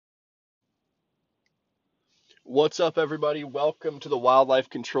What's up, everybody? Welcome to the Wildlife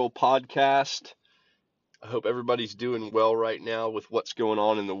Control Podcast. I hope everybody's doing well right now with what's going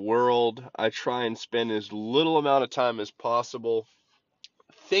on in the world. I try and spend as little amount of time as possible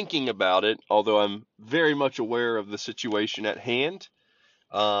thinking about it, although I'm very much aware of the situation at hand.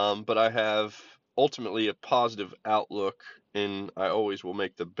 But I have ultimately a positive outlook, and I always will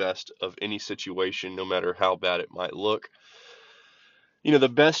make the best of any situation, no matter how bad it might look. The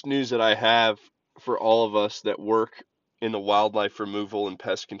best news that I have for all of us that work in the wildlife removal and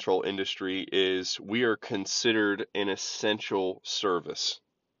pest control industry is we are considered an essential service.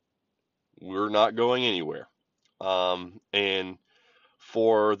 We're not going anywhere. And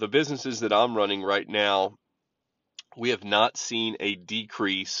for the businesses that I'm running right now, we have not seen a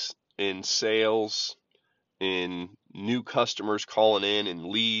decrease in sales, in new customers calling in, and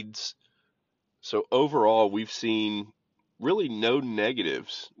leads. So overall, we've seen really no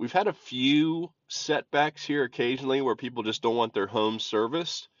negatives. We've had a few setbacks here occasionally where people just don't want their home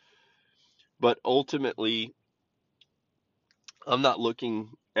serviced, but ultimately, I'm not looking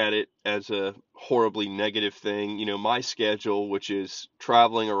at it as a horribly negative thing. My schedule, which is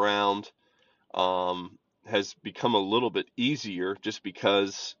traveling around, has become a little bit easier just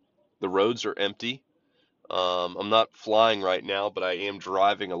because the roads are empty. I'm not flying right now, but I am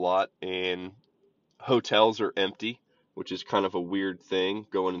driving a lot, and hotels are empty, which is kind of a weird thing.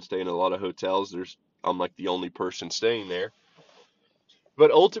 Going and staying in a lot of hotels, I'm like the only person staying there. But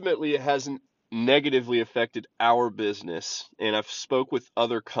ultimately, it hasn't negatively affected our business. And I've spoke with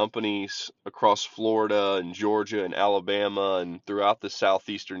other companies across Florida and Georgia and Alabama and throughout the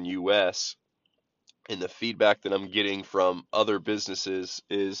southeastern U.S. And the feedback that I'm getting from other businesses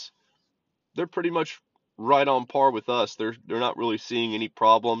is they're pretty much right on par with us. They're not really seeing any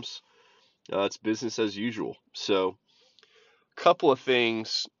problems. It's business as usual. So couple of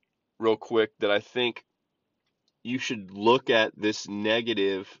things real quick that I think you should look at this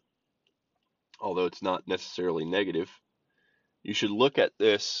negative, although it's not necessarily negative. You should look at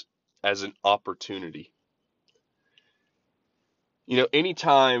this as an opportunity.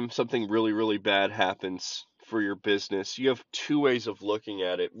 Anytime something really, really bad happens for your business, you have two ways of looking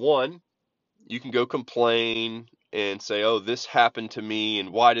at it. One, you can go complain and say, oh, this happened to me,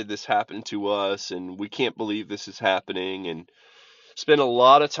 and why did this happen to us, and we can't believe this is happening, and spend a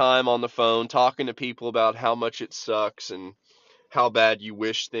lot of time on the phone talking to people about how much it sucks and how bad you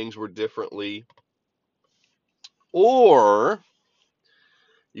wish things were differently. Or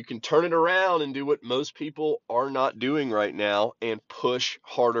you can turn it around and do what most people are not doing right now and push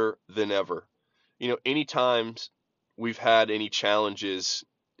harder than ever. Anytime we've had any challenges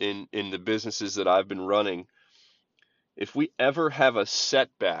in the businesses that I've been running, if we ever have a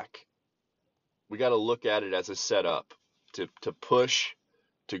setback, we got to look at it as a setup to push,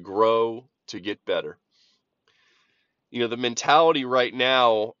 to grow, to get better. The mentality right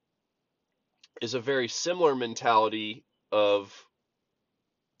now is a very similar mentality of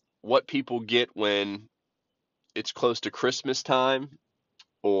what people get when it's close to Christmas time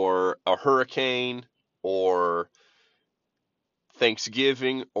or a hurricane or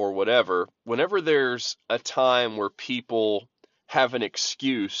Thanksgiving or whatever. Whenever there's a time where people have an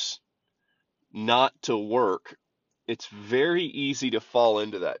excuse not to work, it's very easy to fall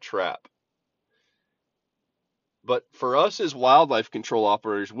into that trap. But for us as wildlife control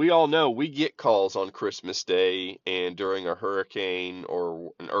operators, we all know we get calls on Christmas Day and during a hurricane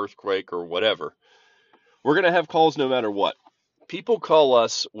or an earthquake or whatever. We're going to have calls no matter what. People call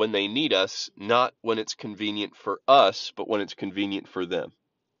us when they need us, not when it's convenient for us, but when it's convenient for them.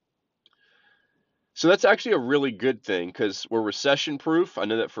 So that's actually a really good thing because we're recession proof. I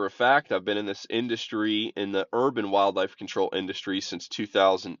know that for a fact. I've been in this industry, in the urban wildlife control industry, since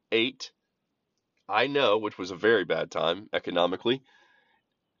 2008. I know, which was a very bad time economically.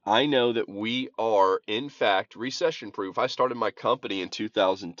 I know that we are, in fact, recession proof. I started my company in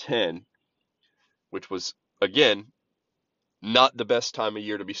 2010, which was, again, not the best time of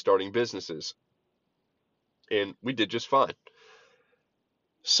year to be starting businesses. And we did just fine.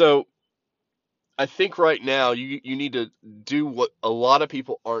 So I think right now you need to do what a lot of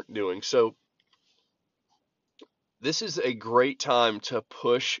people aren't doing. So this is a great time to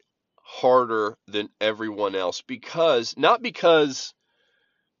push harder than everyone else not because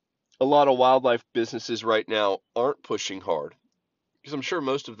a lot of wildlife businesses right now aren't pushing hard, because I'm sure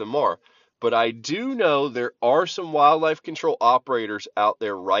most of them are. But I do know there are some wildlife control operators out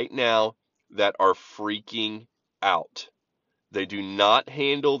there right now that are freaking out. They do not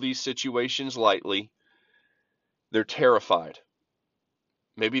handle these situations lightly. They're terrified.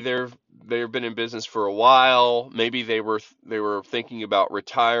 Maybe they've been in business for a while. Maybe they were thinking about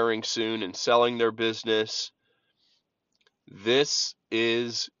retiring soon and selling their business. This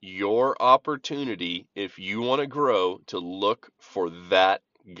is your opportunity, if you want to grow, to look for that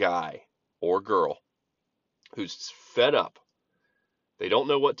guy or girl who's fed up. They don't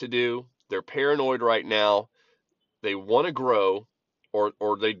know what to do. They're paranoid right now. They want to grow, or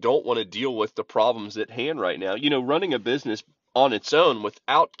they don't want to deal with the problems at hand right now. Running a business on its own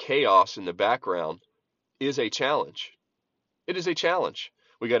without chaos in the background is a challenge. It is a challenge.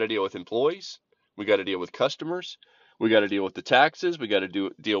 We got to deal with employees. We got to deal with customers. We got to deal with the taxes. We got to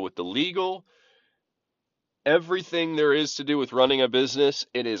deal with the legal. Everything there is to do with running a business,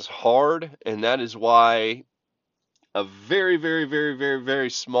 it is hard, and that is why a very, very, very, very, very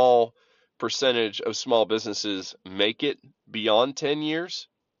small percentage of small businesses make it beyond 10 years.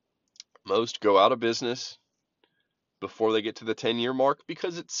 Most go out of business before they get to the 10-year mark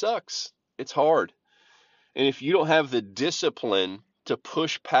because it sucks. It's hard. And if you don't have the discipline to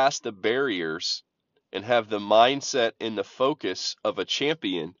push past the barriers and have the mindset and the focus of a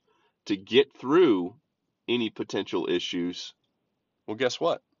champion to get through any potential issues, well, guess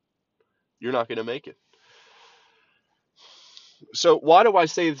what? You're not going to make it. So why do I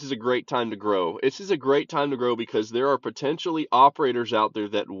say this is a great time to grow? This is a great time to grow because there are potentially operators out there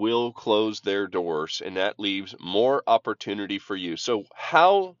that will close their doors, and that leaves more opportunity for you. So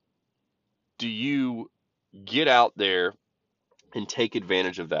how do you get out there and take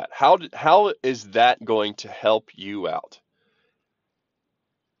advantage of that? How is that going to help you out?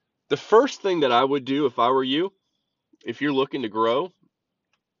 The first thing that I would do if I were you, if you're looking to grow,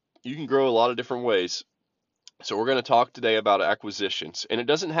 you can grow a lot of different ways. So we're going to talk today about acquisitions, and it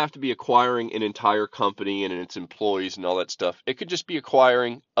doesn't have to be acquiring an entire company and its employees and all that stuff. It could just be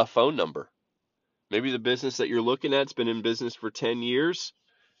acquiring a phone number. Maybe the business that you're looking at's been in business for 10 years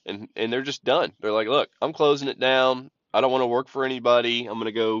and they're just done. They're like, look, I'm closing it down. I don't want to work for anybody. I'm going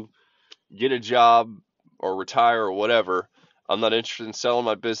to go get a job or retire or whatever. I'm not interested in selling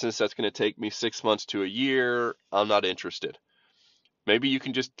my business. That's going to take me 6 months to a year. I'm not interested. Maybe you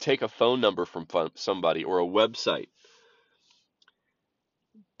can just take a phone number from somebody or a website.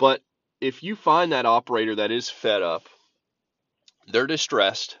 But if you find that operator that is fed up, they're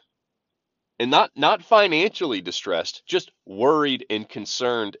distressed, and not financially distressed, just worried and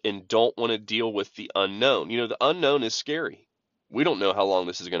concerned and don't want to deal with the unknown. The unknown is scary. We don't know how long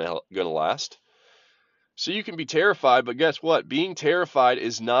this is going to last. So you can be terrified, but guess what? Being terrified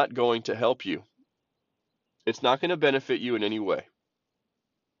is not going to help you. It's not going to benefit you in any way.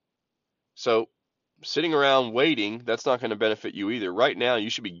 So sitting around waiting, that's not going to benefit you either. Right now, you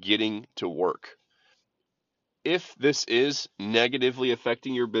should be getting to work. If this is negatively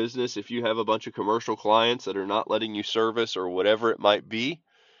affecting your business, if you have a bunch of commercial clients that are not letting you service or whatever it might be,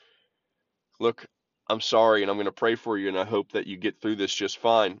 look, I'm sorry, and I'm going to pray for you, and I hope that you get through this just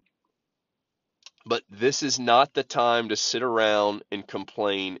fine. But this is not the time to sit around and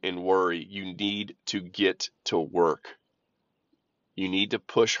complain and worry. You need to get to work. You need to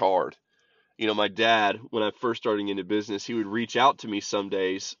push hard. My dad, when I first started into business, he would reach out to me some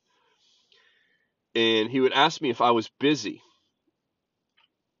days and he would ask me if I was busy.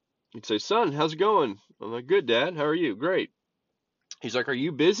 He'd say, son, how's it going? I'm like, good, Dad. How are you? Great. He's like, are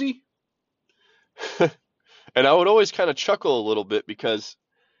you busy? And I would always kind of chuckle a little bit because,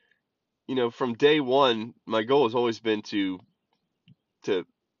 from day one, my goal has always been to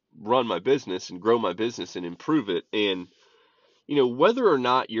run my business and grow my business and improve it. And, whether or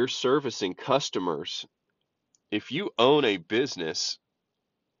not you're servicing customers, if you own a business,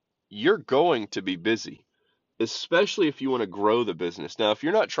 you're going to be busy, especially if you want to grow the business. Now, if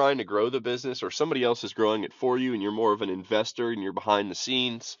you're not trying to grow the business or somebody else is growing it for you and you're more of an investor and you're behind the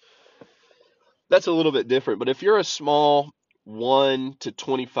scenes, that's a little bit different. But if you're a small 1 to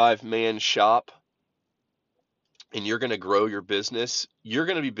 25 man shop and you're going to grow your business, you're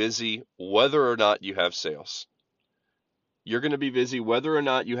going to be busy whether or not you have sales. You're going to be busy whether or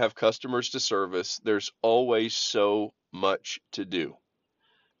not you have customers to service. There's always so much to do.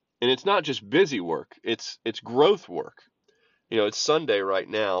 And it's not just busy work, it's growth work. It's Sunday right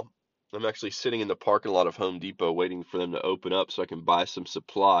now. I'm actually sitting in the parking lot of Home Depot waiting for them to open up so I can buy some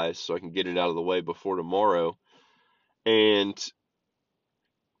supplies so I can get it out of the way before tomorrow. And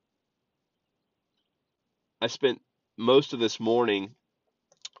I spent most of this morning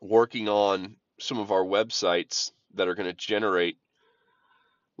working on some of our websites that are going to generate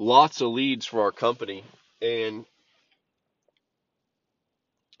lots of leads for our company. And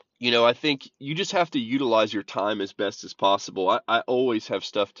I think you just have to utilize your time as best as possible. I always have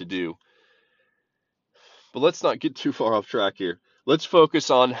stuff to do. But let's not get too far off track here. Let's focus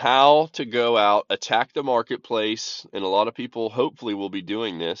on how to go out, attack the marketplace, and a lot of people hopefully will be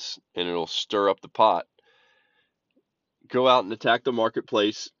doing this, and it'll stir up the pot. go out and attack the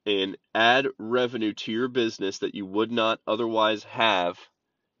marketplace and add revenue to your business that you would not otherwise have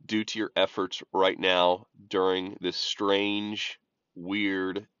due to your efforts right now during this strange,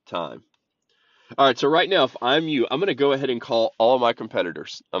 weird time. All right, so right now, if I'm you, I'm going to go ahead and call all of my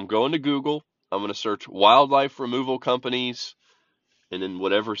competitors. I'm going to Google. I'm going to search wildlife removal companies and in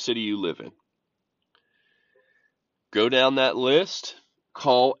whatever city you live in. Go down that list,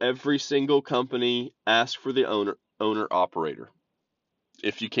 call every single company, ask for the owner operator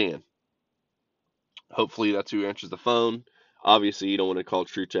if you can. Hopefully that's who answers the phone. Obviously, you don't want to call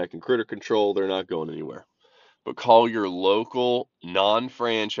TruTech and Critter Control. They're not going anywhere. But call your local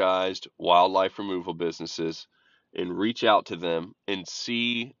non-franchised wildlife removal businesses and reach out to them and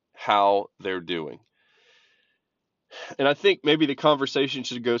see how they're doing. And I think maybe the conversation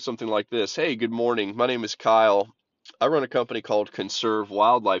should go something like this. Hey, good morning. My name is Kyle. I run a company called Conserve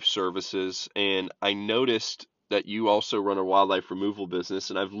Wildlife Services, and I noticed that you also run a wildlife removal business,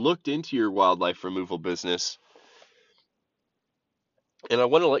 and I've looked into your wildlife removal business, and I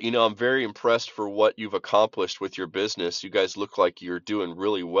want to let you know I'm very impressed for what you've accomplished with your business. You guys look like you're doing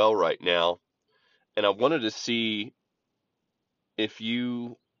really well right now, and I wanted to see if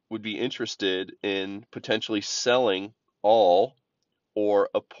you would be interested in potentially selling all or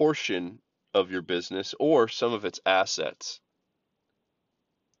a portion of your business or some of its assets.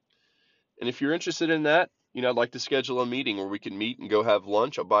 And if you're interested in that, I'd like to schedule a meeting where we can meet and go have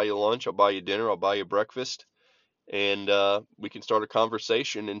lunch. I'll buy you lunch, I'll buy you dinner, I'll buy you breakfast, and we can start a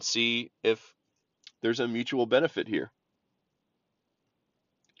conversation and see if there's a mutual benefit here.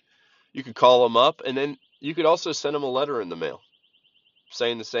 You could call them up, and then you could also send them a letter in the mail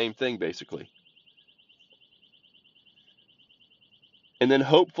saying the same thing, basically. And then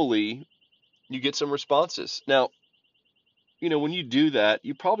hopefully you get some responses. Now, when you do that,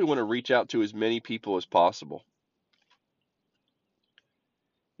 you probably want to reach out to as many people as possible.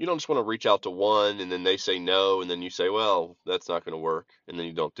 You don't just want to reach out to one and then they say no, and then you say, well, that's not going to work, and then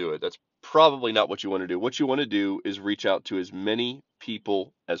you don't do it. That's probably not what you want to do. What you want to do is reach out to as many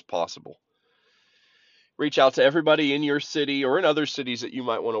people as possible. Reach out to everybody in your city or in other cities that you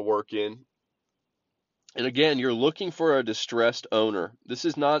might want to work in. And again, you're looking for a distressed owner. This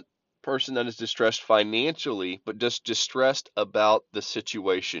is not a person that is distressed financially, but just distressed about the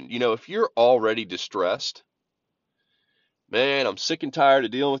situation. If you're already distressed, man, I'm sick and tired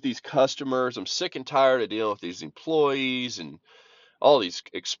of dealing with these customers. I'm sick and tired of dealing with these employees and all these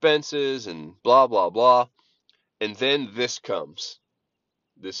expenses and blah, blah, blah. And then this comes,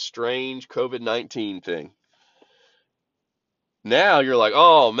 this strange COVID-19 thing. Now you're like,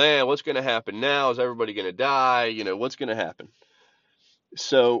 oh man, what's going to happen now? Is everybody going to die? What's going to happen?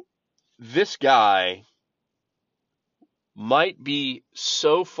 So this guy might be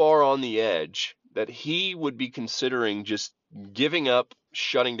so far on the edge that he would be considering just giving up,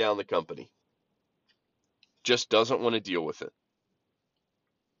 shutting down the company. Just doesn't want to deal with it.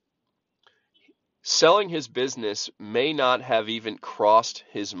 Selling his business may not have even crossed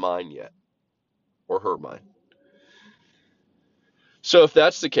his mind yet, or her mind. So if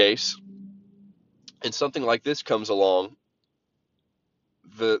that's the case, and something like this comes along,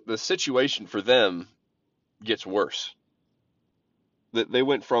 the situation for them gets worse. They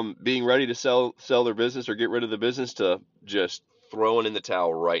went from being ready to sell their business or get rid of the business to just throwing in the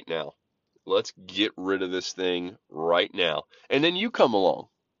towel right now. Let's get rid of this thing right now. And then you come along.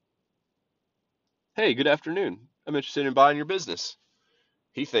 Hey, good afternoon. I'm interested in buying your business.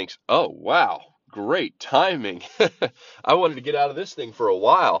 He thinks, oh, wow, great timing. I wanted to get out of this thing for a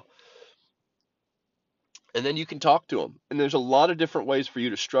while. And then you can talk to him. And there's a lot of different ways for you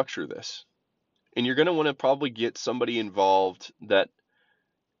to structure this. And you're going to want to probably get somebody involved that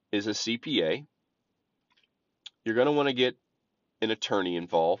is a CPA. You're going to want to get an attorney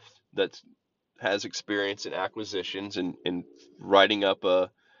involved that has experience in acquisitions and writing up a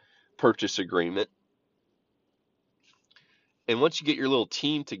purchase agreement. And once you get your little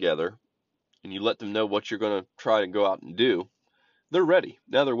team together and you let them know what you're going to try and go out and do, they're ready.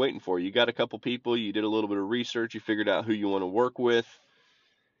 Now they're waiting for you. You got a couple people, you did a little bit of research, you figured out who you want to work with,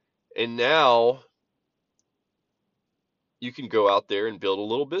 and now you can go out there and build a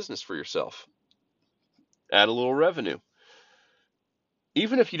little business for yourself. Add a little revenue.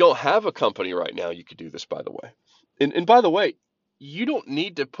 Even if you don't have a company right now, you could do this, by the way. And by the way, you don't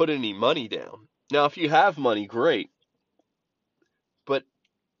need to put any money down. Now, if you have money, great. But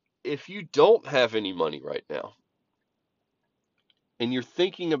if you don't have any money right now, and you're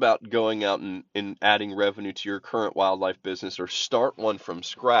thinking about going out and adding revenue to your current wildlife business or start one from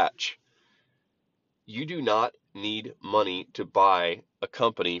scratch, You do not need money to buy a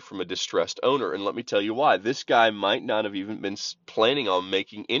company from a distressed owner. And let me tell you why. This guy might not have even been planning on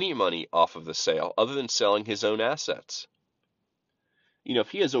making any money off of the sale other than selling his own assets. If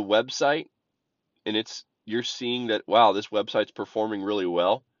he has a website and you're seeing that, wow, this website's performing really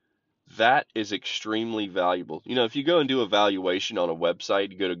well, that is extremely valuable. If you go and do a valuation on a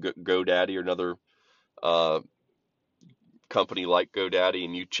website, you go to GoDaddy or another uh, company like GoDaddy,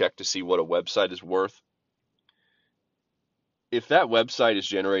 and you check to see what a website is worth. If that website is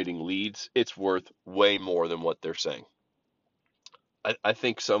generating leads, it's worth way more than what they're saying. I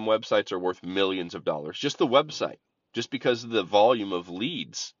think some websites are worth millions of dollars, just the website, just because of the volume of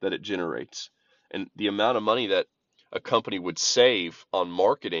leads that it generates and the amount of money that a company would save on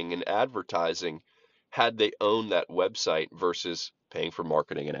marketing and advertising had they owned that website versus paying for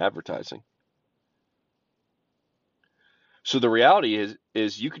marketing and advertising. So the reality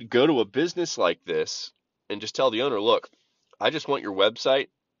is you could go to a business like this and just tell the owner, look, I just want your website.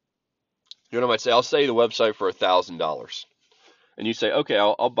 The owner might say, I'll sell you the website for $1,000. And you say, okay,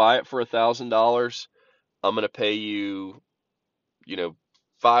 I'll buy it for $1,000. I'm going to pay you,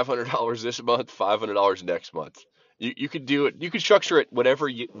 $500 this month, $500 next month. You could do it. You could structure it whatever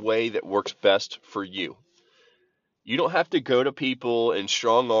way that works best for you. You don't have to go to people and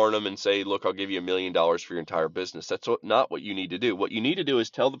strong arm them and say, look, I'll give you $1 million for your entire business. That's not what you need to do. What you need to do is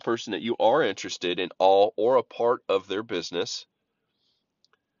tell the person that you are interested in all or a part of their business.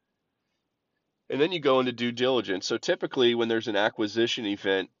 And then you go into due diligence. So typically when there's an acquisition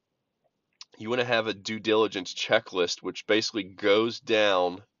event, you want to have a due diligence checklist, which basically goes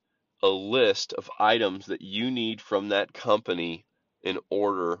down a list of items that you need from that company in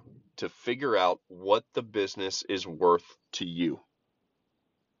order to figure out what the business is worth to you.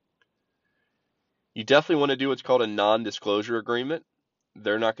 You definitely want to do what's called a non-disclosure agreement.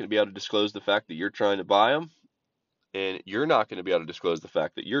 They're not going to be able to disclose the fact that you're trying to buy them, and you're not going to be able to disclose the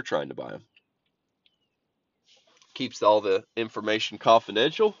fact that you're trying to buy them. Keeps all the information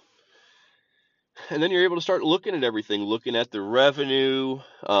confidential. And then you're able to start looking at everything, looking at the revenue,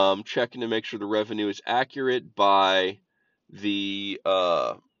 checking to make sure the revenue is accurate by the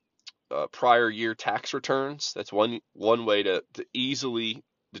prior year tax returns. That's one way to easily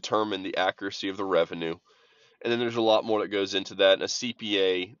determine the accuracy of the revenue. And then there's a lot more that goes into that. And a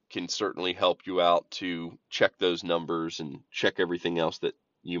CPA can certainly help you out to check those numbers and check everything else that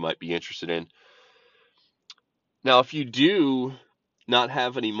you might be interested in. Now, if you do not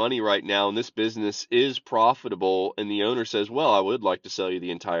have any money right now and this business is profitable and the owner says, well, I would like to sell you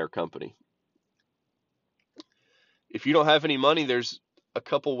the entire company. If you don't have any money, there's a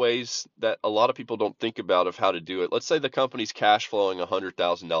couple ways that a lot of people don't think about of how to do it. Let's say the company's cash flowing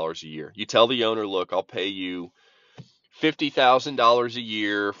 $100,000 a year. You tell the owner, look, I'll pay you $50,000 a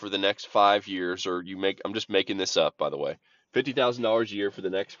year for the next 5 years, or I'm just making this up, by the way, $50,000 a year for the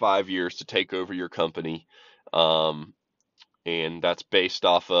next 5 years to take over your company. And that's based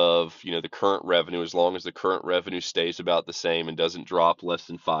off of, the current revenue. As long as the current revenue stays about the same and doesn't drop less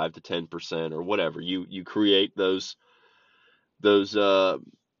than 5 to 10% or whatever, you create those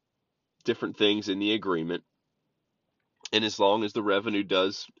different things in the agreement. And as long as the revenue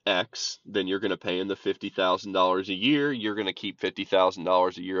does X, then you're going to pay him the $50,000 a year. You're going to keep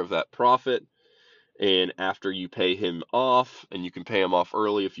 $50,000 a year of that profit. And after you pay him off, and you can pay him off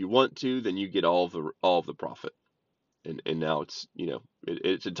early if you want to, then you get all of the profit. And now it's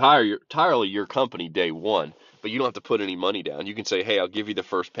it's entirely your company day one, but you don't have to put any money down. You can say, hey, I'll give you the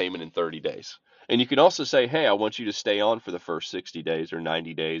first payment in 30 days. And you can also say, hey, I want you to stay on for the first 60 days or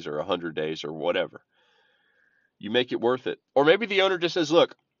 90 days or 100 days or whatever. You make it worth it. Or maybe the owner just says,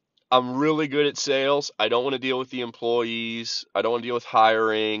 look, I'm really good at sales. I don't want to deal with the employees. I don't want to deal with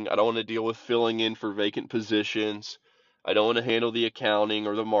hiring. I don't want to deal with filling in for vacant positions. I don't want to handle the accounting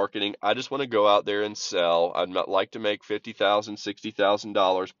or the marketing. I just want to go out there and sell. I'd not like to make $50,000,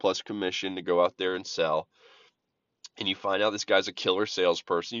 $60,000 plus commission to go out there and sell. And you find out this guy's a killer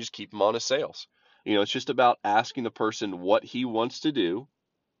salesperson. You just keep him on his sales. It's just about asking the person what he wants to do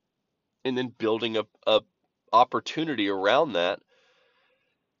and then building a opportunity around that.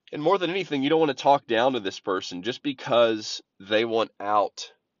 And more than anything, you don't want to talk down to this person just because they want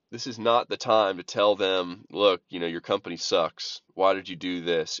out. This is not the time to tell them, look, your company sucks. Why did you do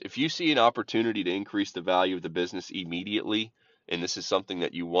this? If you see an opportunity to increase the value of the business immediately, and this is something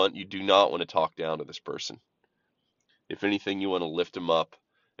that you want, you do not want to talk down to this person. If anything, you want to lift them up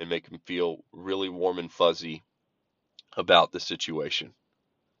and make them feel really warm and fuzzy about the situation.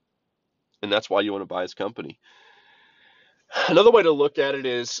 And that's why you want to buy his company. Another way to look at it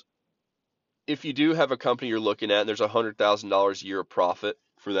is, if you do have a company you're looking at and there's $100,000 a year of profit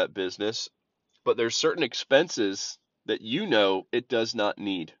for that business, but there's certain expenses that it does not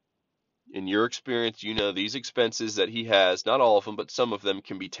need. In your experience, these expenses that he has, not all of them, but some of them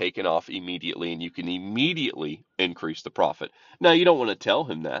can be taken off immediately, and you can immediately increase the profit. Now, you don't want to tell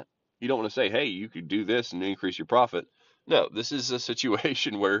him that. You don't want to say, hey, you could do this and increase your profit. No, this is a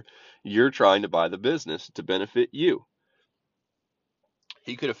situation where you're trying to buy the business to benefit you.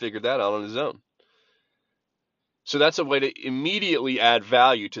 He could have figured that out on his own. So that's a way to immediately add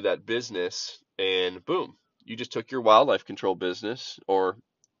value to that business, and boom, you just took your wildlife control business or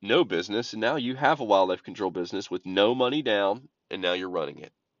no business, and now you have a wildlife control business with no money down, and now you're running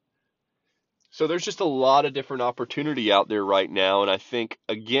it. So there's just a lot of different opportunity out there right now, and I think,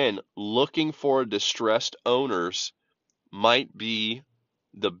 again, looking for distressed owners might be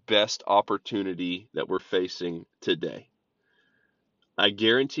the best opportunity that we're facing today. I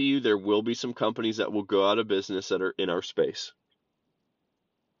guarantee you there will be some companies that will go out of business that are in our space.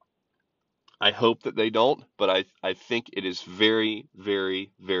 I hope that they don't, but I think it is very,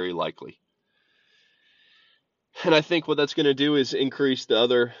 very, very likely. And I think what that's going to do is increase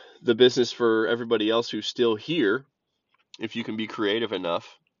the business for everybody else who's still here, if you can be creative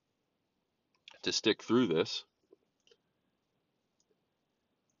enough to stick through this.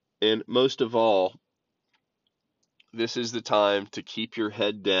 And most of all, this is the time to keep your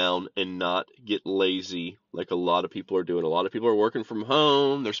head down and not get lazy like a lot of people are doing. A lot of people are working from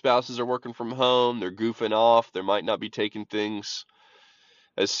home. Their spouses are working from home. They're goofing off. They might not be taking things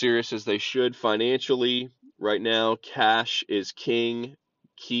as serious as they should financially. Right now, cash is king.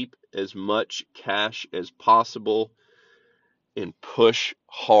 Keep as much cash as possible and push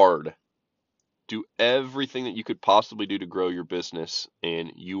hard. Do everything that you could possibly do to grow your business,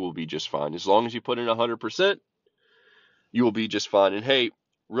 and you will be just fine. As long as you put in 100%, you will be just fine. And hey,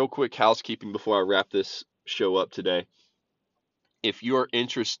 real quick housekeeping before I wrap this show up today. If you are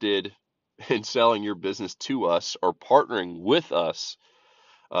interested in selling your business to us or partnering with us,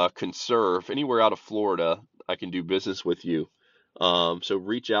 Conserve, anywhere out of Florida, I can do business with you. So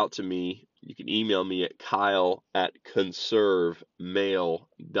reach out to me. You can email me at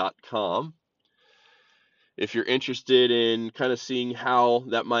kyle@conservemail.com. If you're interested in kind of seeing how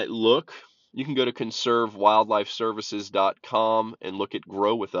that might look, you can go to conservewildlifeservices.com and look at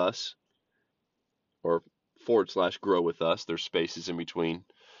Grow With Us, or /Grow With Us. There's spaces in between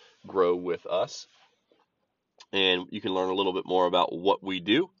Grow With Us. And you can learn a little bit more about what we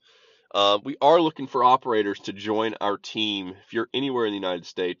do. We are looking for operators to join our team. If you're anywhere in the United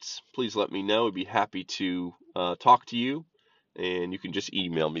States, please let me know. I'd be happy to talk to you, and you can just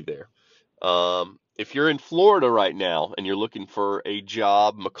email me there. If you're in Florida right now and you're looking for a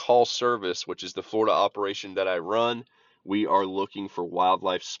job, McCall Service, which is the Florida operation that I run, we are looking for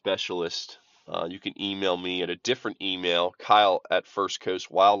wildlife specialists. You can email me at a different email,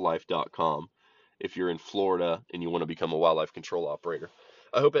 kyle@firstcoastwildlife.com, if you're in Florida and you want to become a wildlife control operator.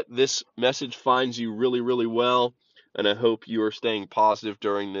 I hope that this message finds you really, really well, and I hope you are staying positive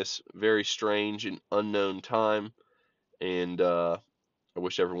during this very strange and unknown time, and I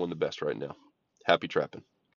wish everyone the best right now. Happy trapping.